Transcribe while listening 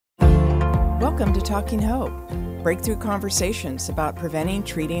Welcome to Talking Hope, breakthrough conversations about preventing,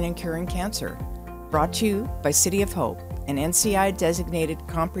 treating, and curing cancer. Brought to you by City of Hope, an NCI-designated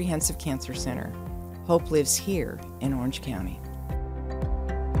comprehensive cancer center. Hope lives here in Orange County.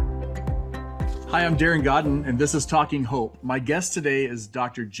 Hi, I'm Darren Godden, and this is Talking Hope. My guest today is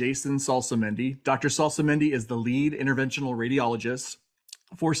Dr. Jason Salsamendi. Dr. Salsamendi is the lead interventional radiologist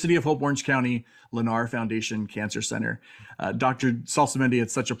for City of Hope, Orange County, Lennar Foundation Cancer Center. Dr. Salsamendi,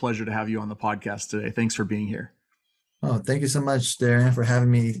 it's such a pleasure to have you on the podcast today. Thanks for being here. Oh, thank you so much, Darren, for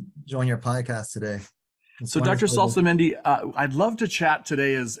having me join your podcast today. So, Dr. Salsamendi, I'd love to chat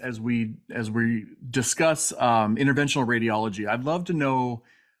today as we discuss interventional radiology. I'd love to know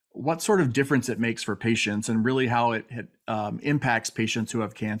what sort of difference it makes for patients and really how it impacts patients who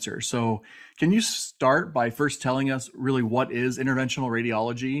have cancer. So can you start by first telling us really what is interventional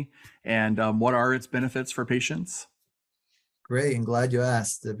radiology and what are its benefits for patients? Great, and glad you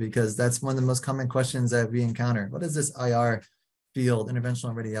asked, because that's one of the most common questions that we encounter. What is this IR field,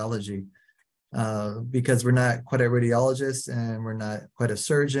 interventional radiology? Because we're not quite a radiologist and we're not quite a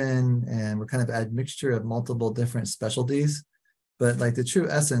surgeon, and we're kind of a mixture of multiple different specialties. But like the true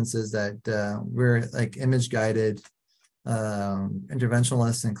essence is that we're like image-guided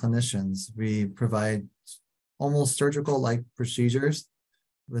interventionalists and clinicians. We provide almost surgical-like procedures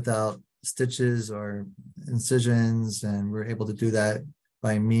without stitches or incisions, and we're able to do that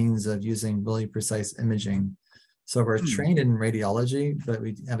by means of using really precise imaging. So we're trained in radiology, but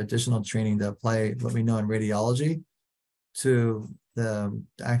we have additional training to apply what we know in radiology to the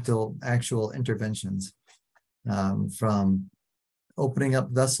actual interventions, from opening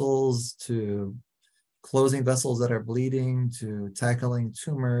up vessels to closing vessels that are bleeding to tackling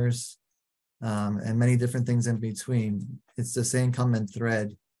tumors, and many different things in between. It's the same common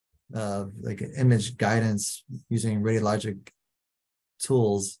thread of like image guidance using radiologic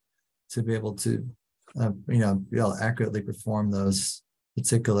tools to be able to be able to accurately perform those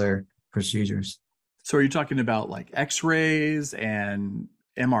particular procedures. So are you talking about like X-rays and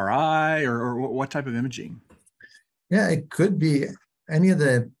MRI or what type of imaging? Yeah, it could be any of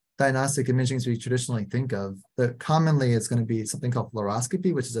the diagnostic imagings we traditionally think of, but commonly it's going to be something called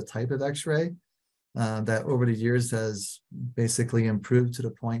fluoroscopy, which is a type of X-ray that over the years has basically improved to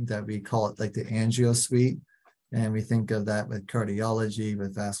the point that we call it like the angio suite. And we think of that with cardiology,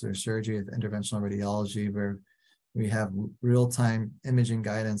 with vascular surgery, with interventional radiology, where we have real-time imaging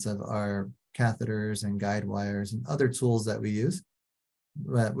guidance of our catheters and guide wires and other tools that we use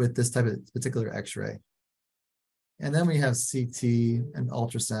with this type of particular X-ray. And then we have CT and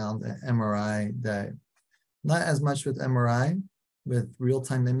ultrasound and MRI, that not as much with MRI, with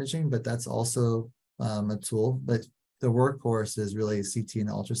real-time imaging, but that's also a tool. But the workhorse is really CT and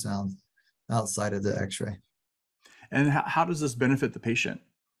ultrasound outside of the X-ray. And how does this benefit the patient?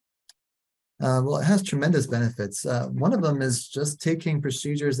 Well, it has tremendous benefits. One of them is just taking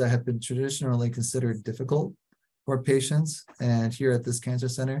procedures that have been traditionally considered difficult for patients. And here at this cancer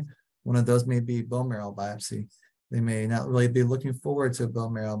center, one of those may be bone marrow biopsy. They may not really be looking forward to a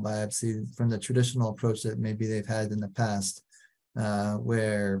bone marrow biopsy from the traditional approach that maybe they've had in the past,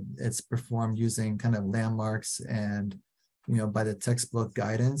 where it's performed using kind of landmarks and, by the textbook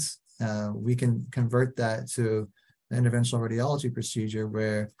guidance. We can convert that to an interventional radiology procedure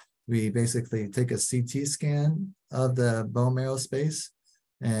where we basically take a CT scan of the bone marrow space.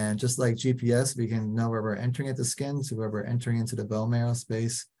 And just like GPS, we can know where we're entering at the skin to where we're entering into the bone marrow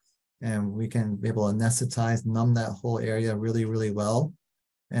space. And we can be able to anesthetize, numb that whole area really, really well.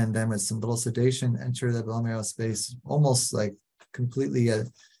 And then with some little sedation, enter the bone marrow space almost like completely at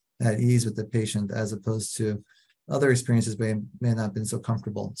ease with the patient, as opposed to other experiences may not have been so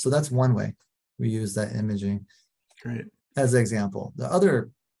comfortable. So that's one way we use that imaging. Great. As an example. The other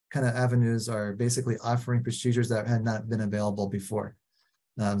kind of avenues are basically offering procedures that had not been available before.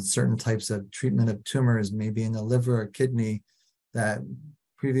 Certain types of treatment of tumors, maybe in the liver or kidney, that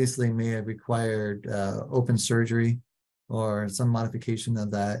previously may have required open surgery or some modification of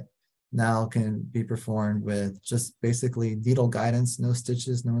that, now can be performed with just basically needle guidance, no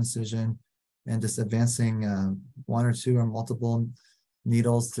stitches, no incision, and just advancing one or two or multiple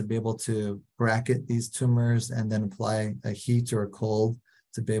needles to be able to bracket these tumors and then apply a heat or a cold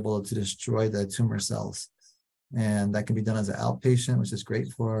to be able to destroy the tumor cells. And that can be done as an outpatient, which is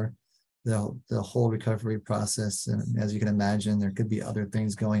great for the whole recovery process. And as you can imagine, there could be other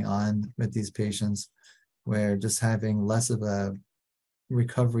things going on with these patients where just having less of a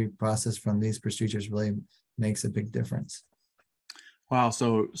recovery process from these procedures really makes a big difference. Wow.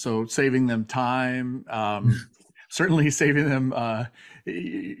 So saving them time, certainly saving them.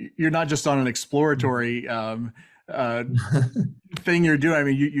 You're not just on an exploratory uh, thing you're doing. I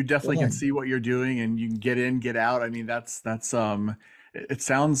mean, you definitely Yeah. can see what you're doing, and you can get in, get out. I mean, that's it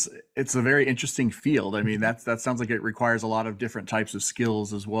sounds, it's a very interesting field. I mean, that sounds like it requires a lot of different types of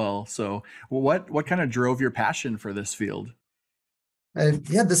skills as well. So, what kind of drove your passion for this field?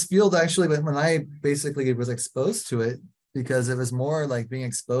 Yeah, this field actually, when I basically was exposed to it, because it was more like being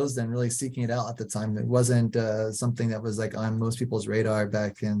exposed than really seeking it out at the time. It wasn't something that was like on most people's radar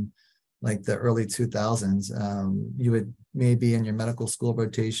back in like the early 2000s. You would maybe in your medical school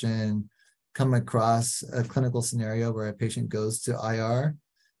rotation come across a clinical scenario where a patient goes to IR,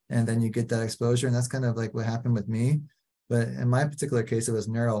 and then you get that exposure. And that's kind of like what happened with me. But in my particular case, it was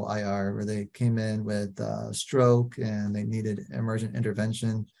neuro IR, where they came in with stroke and they needed emergent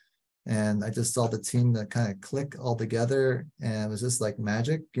intervention. And I just saw the team that kind of click all together. And it was just like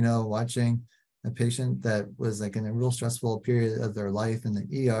magic, watching a patient that was like in a real stressful period of their life in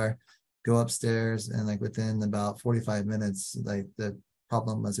the ER go upstairs, and like within about 45 minutes, like the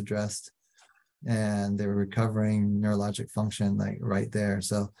problem was addressed and they were recovering neurologic function like right there.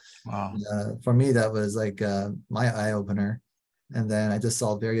 So Wow. for me, that was like my eye opener. And then I just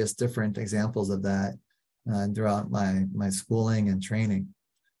saw various different examples of that throughout my schooling and training.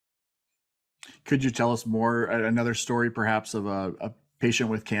 Could you tell us more, another story perhaps of a patient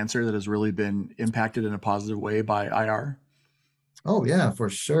with cancer that has really been impacted in a positive way by IR? Oh yeah, for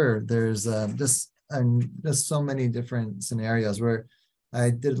sure. There's just so many different scenarios where I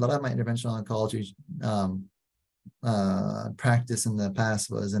did a lot of my interventional oncology practice in the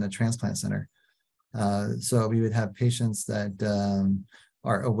past was in a transplant center. So we would have patients that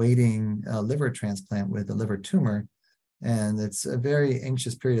are awaiting a liver transplant with a liver tumor. And it's a very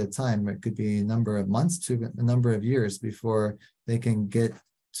anxious period of time. It could be a number of months to a number of years before they can get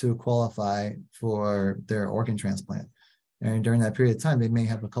to qualify for their organ transplant. And during that period of time, they may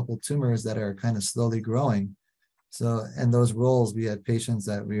have a couple of tumors that are kind of slowly growing. So, and those roles, we had patients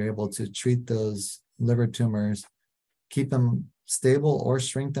that we were able to treat those liver tumors, keep them stable or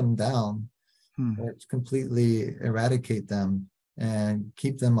shrink them down, or completely eradicate them and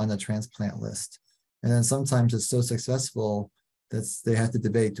keep them on the transplant list. And then sometimes it's so successful that they have to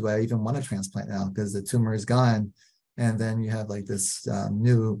debate, do I even want to transplant now? Because the tumor is gone. And then you have like this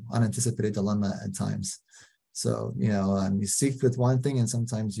new unanticipated dilemma at times. So, you seek with one thing and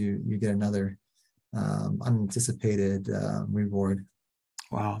sometimes you get another unanticipated reward.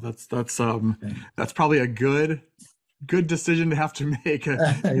 Wow, that's probably a good decision to have to make,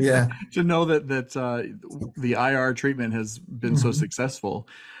 Yeah. to know that the IR treatment has been so successful.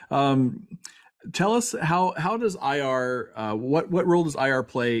 Tell us, how does IR, what role does IR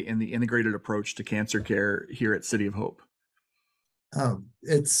play in the integrated approach to cancer care here at City of Hope?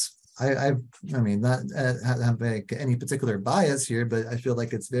 It's I mean, not have like any particular bias here, but I feel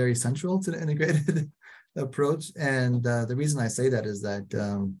like it's very central to the integrated approach. And the reason I say that is that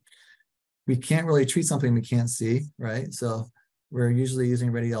we can't really treat something we can't see, right? So we're usually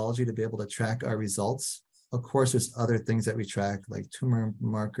using radiology to be able to track our results. Of course, there's other things that we track, like tumor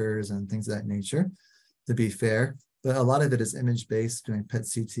markers and things of that nature, to be fair. But a lot of it is image-based, doing PET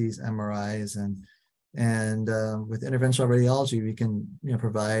CTs, MRIs, and with interventional radiology, we can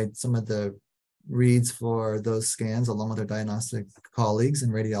provide some of the reads for those scans along with our diagnostic colleagues in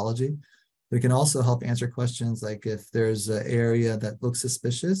radiology. We can also help answer questions like if there's an area that looks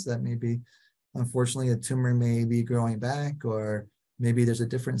suspicious, that maybe, unfortunately, a tumor may be growing back, or maybe there's a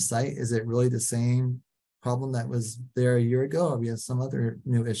different site. Is it really the same problem that was there a year ago, or we have some other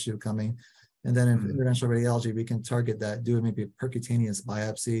new issue coming? And then in interventional radiology, we can target that, do maybe a percutaneous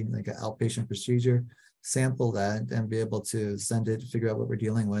biopsy, like an outpatient procedure, sample that, and be able to send it, figure out what we're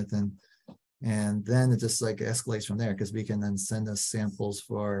dealing with, and then it just like escalates from there, because we can then send us samples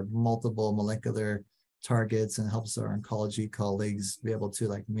for multiple molecular targets and helps our oncology colleagues be able to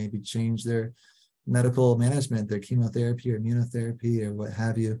like maybe change their medical management, their chemotherapy or immunotherapy or what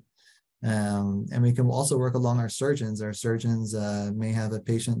have you. And we can also work along our surgeons. Our surgeons may have a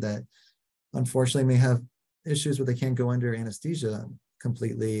patient that unfortunately may have issues where they can't go under anesthesia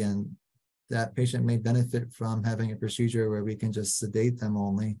completely, and that patient may benefit from having a procedure where we can just sedate them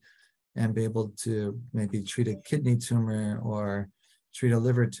only and be able to maybe treat a kidney tumor or treat a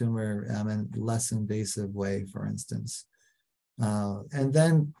liver tumor in a less invasive way, for instance. And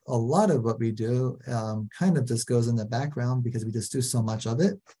then a lot of what we do kind of just goes in the background because we just do so much of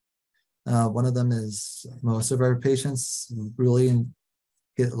it. One of them is most of our patients really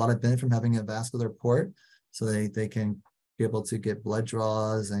get a lot of benefit from having a vascular port, so they can be able to get blood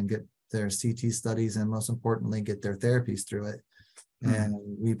draws and get their CT studies, and most importantly, get their therapies through it. And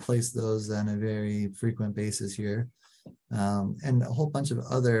we place those on a very frequent basis here. And a whole bunch of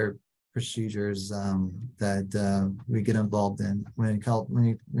other procedures that we get involved in. When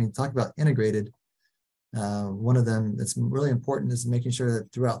you talk about integrated, one of them that's really important is making sure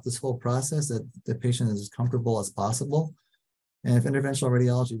that throughout this whole process that the patient is as comfortable as possible. And if interventional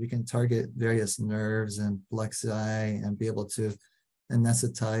radiology, we can target various nerves and plexi and be able to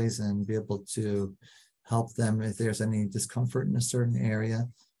anesthetize and be able to help them if there's any discomfort in a certain area.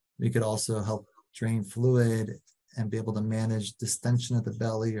 We could also help drain fluid and be able to manage distension of the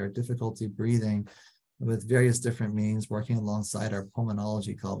belly or difficulty breathing with various different means, working alongside our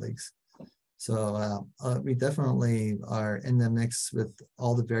pulmonology colleagues. So we definitely are in the mix with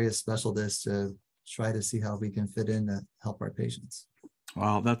all the various specialists to try to see how we can fit in to help our patients.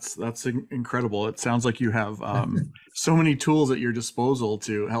 Wow, that's incredible. It sounds like you have so many tools at your disposal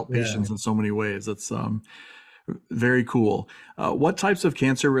to help patients in so many ways. That's very cool. What types of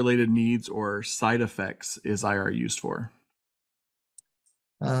cancer-related needs or side effects is IR used for?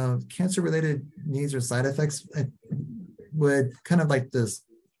 Cancer-related needs or side effects, I would kind of like this,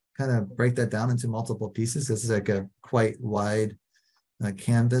 kind of break that down into multiple pieces. This is like a quite wide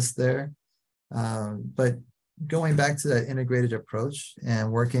canvas there. But going back to that integrated approach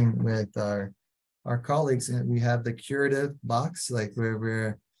and working with our colleagues, we have the curative box, like where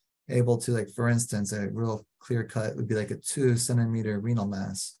we're able to, like, for instance, a real clear cut would be like a 2-centimeter renal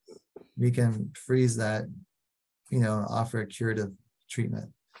mass. We can freeze that, offer a curative treatment.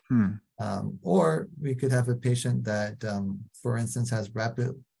 Or we could have a patient that, for instance, has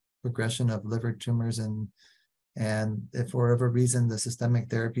rapid progression of liver tumors, and if for whatever reason the systemic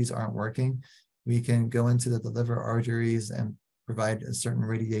therapies aren't working, we can go into the liver arteries and provide a certain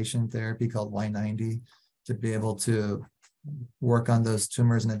radiation therapy called Y90 to be able to work on those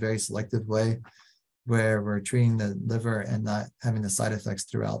tumors in a very selective way, where we're treating the liver and not having the side effects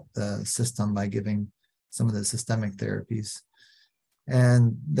throughout the system by giving some of the systemic therapies.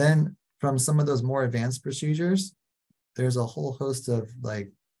 And then from some of those more advanced procedures, there's a whole host of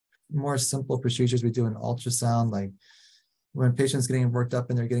like more simple procedures we do in ultrasound, like when patients getting worked up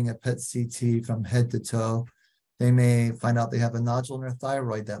and they're getting a PET CT from head to toe, they may find out they have a nodule in their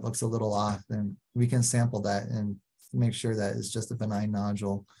thyroid that looks a little off, and we can sample that and make sure that it's just a benign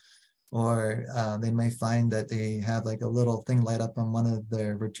nodule. Or they may find that they have like a little thing light up on one of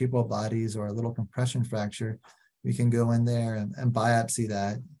their vertebral bodies or a little compression fracture. We can go in there and biopsy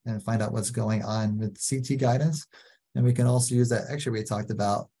that and find out what's going on with CT guidance. And we can also use that X-ray we talked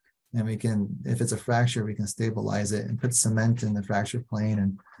about. And we can, if it's a fracture, we can stabilize it and put cement in the fracture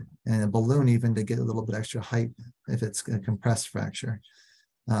plane and a balloon even to get a little bit extra height if it's a compressed fracture.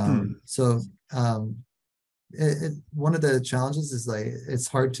 So one of the challenges is like, it's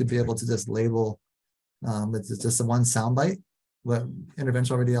hard to be able to just label with just a one soundbite what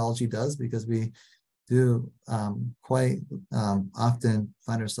interventional radiology does, because we do quite often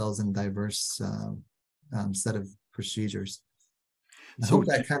find ourselves in diverse set of procedures. I hope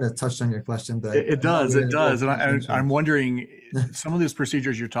that kind of touched on your question, but it does. And I'm wondering, some of these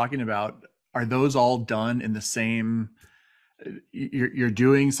procedures you're talking about, are those all done in the same? You're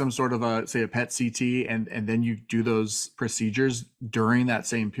doing some sort of a PET CT, and then you do those procedures during that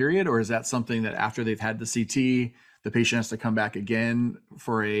same period, or is that something that after they've had the CT, the patient has to come back again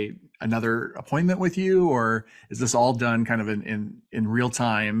for another appointment with you, or is this all done kind of in real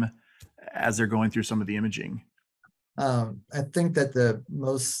time as they're going through some of the imaging? I think that the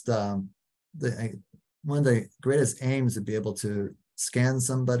most one of the greatest aims to be able to scan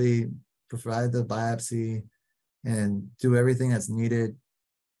somebody, provide the biopsy, and do everything that's needed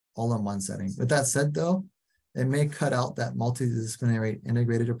all in one setting. With that said, though, it may cut out that multidisciplinary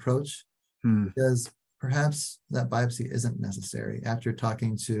integrated approach because perhaps that biopsy isn't necessary. After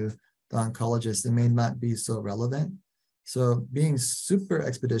talking to the oncologist, it may not be so relevant. So being super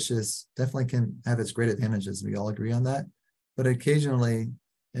expeditious definitely can have its great advantages. We all agree on that. But occasionally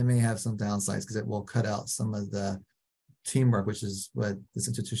it may have some downsides because it will cut out some of the teamwork, which is what this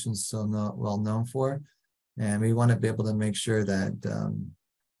institution is so well known for. And we want to be able to make sure that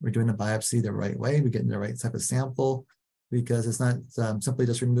we're doing a biopsy the right way, we're getting the right type of sample, because it's not simply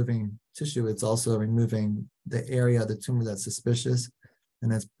just removing tissue, it's also removing the area of the tumor that's suspicious,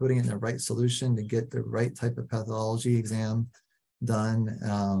 and that's putting in the right solution to get the right type of pathology exam done,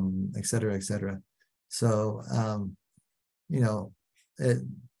 et cetera, et cetera. So,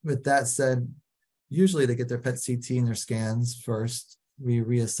 with that said, usually they get their PET CT and their scans first. We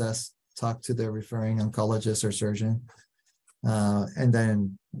reassess, talk to their referring oncologist or surgeon, and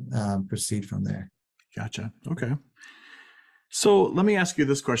then proceed from there. Gotcha. Okay. So let me ask you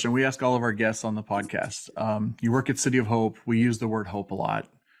this question. We ask all of our guests on the podcast. You work at City of Hope. We use the word hope a lot.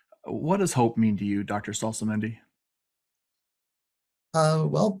 What does hope mean to you, Dr. Salsamendi?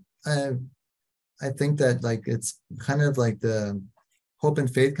 Well, I think that like it's kind of like the hope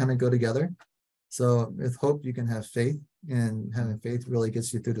and faith kind of go together. So with hope, you can have faith, and having faith really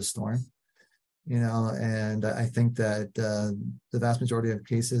gets you through the storm. And I think that the vast majority of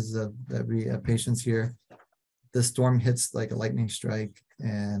cases that we have patients here, the storm hits like a lightning strike,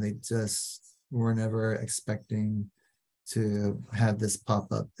 and they just were never expecting to have this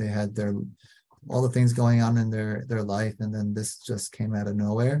pop up. They had all the things going on in their life, and then this just came out of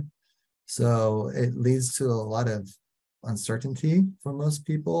nowhere. So it leads to a lot of uncertainty for most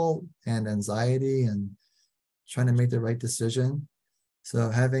people, and anxiety, and trying to make the right decision. So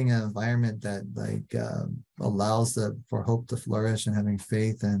having an environment that like allows for hope to flourish, and having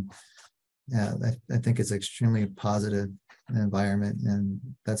faith, and I think it's extremely positive environment, and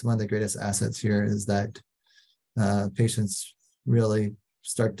that's one of the greatest assets here, is that patients really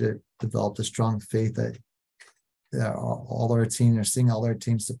start to develop the strong faith that all our team are seeing, all our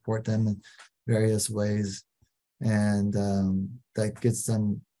teams support them in various ways, and that gets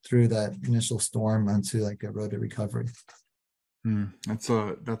them through that initial storm onto like a road to recovery.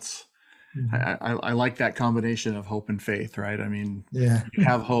 I like that combination of hope and faith, right? I mean, yeah, you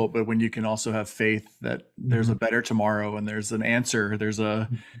have hope, but when you can also have faith that there's a better tomorrow, and there's an answer, there's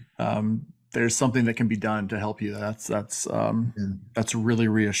something that can be done to help you. That's really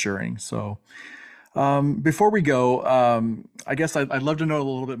reassuring. So before we go, I guess I'd love to know a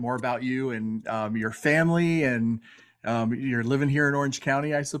little bit more about you and your family, and you're living here in Orange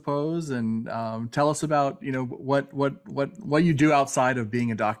County, I suppose, and tell us about what you do outside of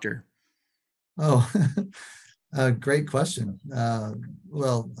being a doctor. Oh, great question.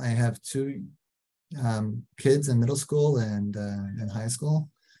 Well, I have two kids in middle school and in high school,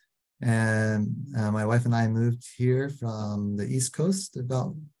 and my wife and I moved here from the East Coast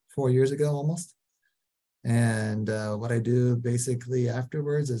about 4 years ago, almost. And what I do basically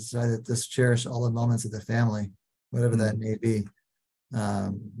afterwards is try to just cherish all the moments of the family, whatever that may be,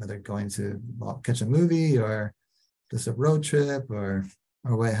 whether going to catch a movie or just a road trip or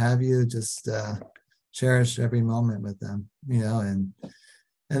what have you. Just cherish every moment with them, and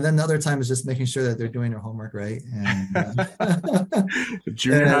then the other time is just making sure that they're doing their homework right. And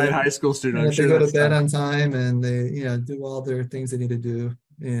junior high, high school student, I'm sure they go to bed on time, and they do all their things they need to do.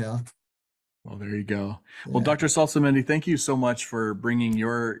 Well, there you go. Well, Dr. Salsamendi, thank you so much for bringing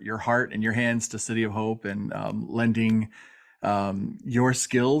your heart and your hands to City of Hope, and lending your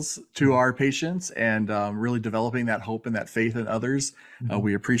skills to our patients, and really developing that hope and that faith in others.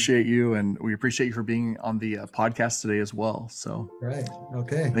 We appreciate you, and we appreciate you for being on the podcast today as well. So, right.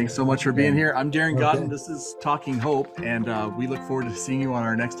 Okay. Thanks so much for being here. I'm Darren Godden. This is Talking Hope, and we look forward to seeing you on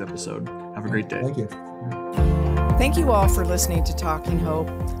our next episode. Have a great day. Thank you. Thank you all for listening to Talking Hope,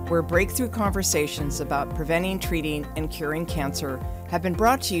 where breakthrough conversations about preventing, treating, and curing cancer have been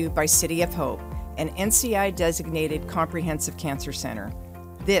brought to you by City of Hope, an NCI-designated comprehensive cancer center.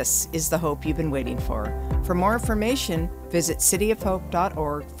 This is the hope you've been waiting for. For more information, visit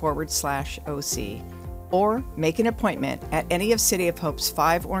cityofhope.org/OC, or make an appointment at any of City of Hope's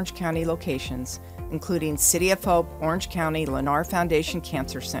 5 Orange County locations, including City of Hope Orange County Lennar Foundation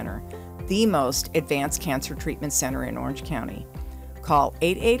Cancer Center, the most advanced cancer treatment center in Orange County. Call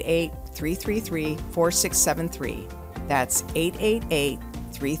 888-333-4673. That's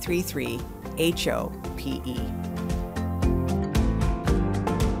 888-333-HOPE.